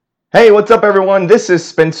Hey, what's up, everyone? This is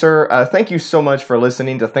Spencer. Thank you so much for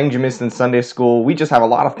listening to Things You Missed in Sunday School. We just have a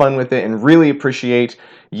lot of fun with it and really appreciate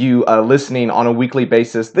you listening on a weekly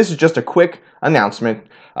basis. This is just a quick announcement.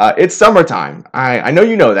 It's summertime. I know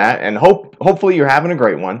you know that, and hopefully you're having a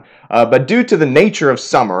great one. But due to the nature of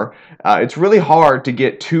summer, it's really hard to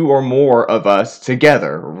get two or more of us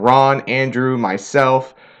together. Ron, Andrew,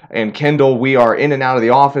 myself, and Kendall, we are in and out of the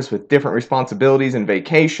office with different responsibilities and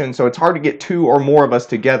vacation, so it's hard to get two or more of us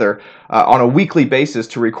together on a weekly basis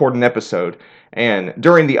to record an episode. And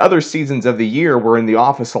during the other seasons of the year, we're in the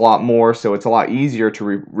office a lot more, so it's a lot easier to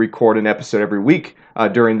record an episode every week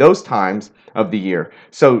during those times of the year.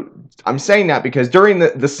 So I'm saying that because during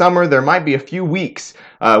the summer, there might be a few weeks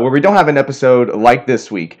where we don't have an episode like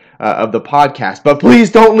this week of the podcast. But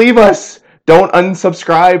please don't leave us. Don't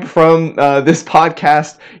unsubscribe from this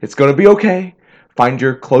podcast. It's going to be okay. Find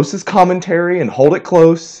your closest commentary and hold it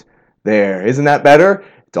close. There, isn't that better?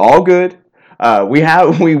 It's all good.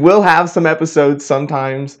 We will have some episodes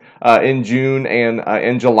sometimes in June and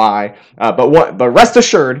in July, but rest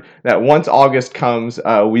assured that once August comes,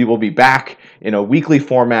 we will be back in a weekly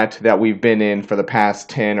format that we've been in for the past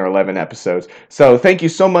 10 or 11 episodes. So thank you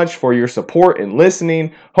so much for your support and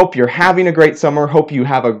listening. Hope you're having a great summer. Hope you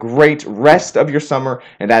have a great rest of your summer.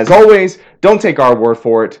 And as always, don't take our word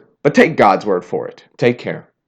for it, but take God's word for it. Take care.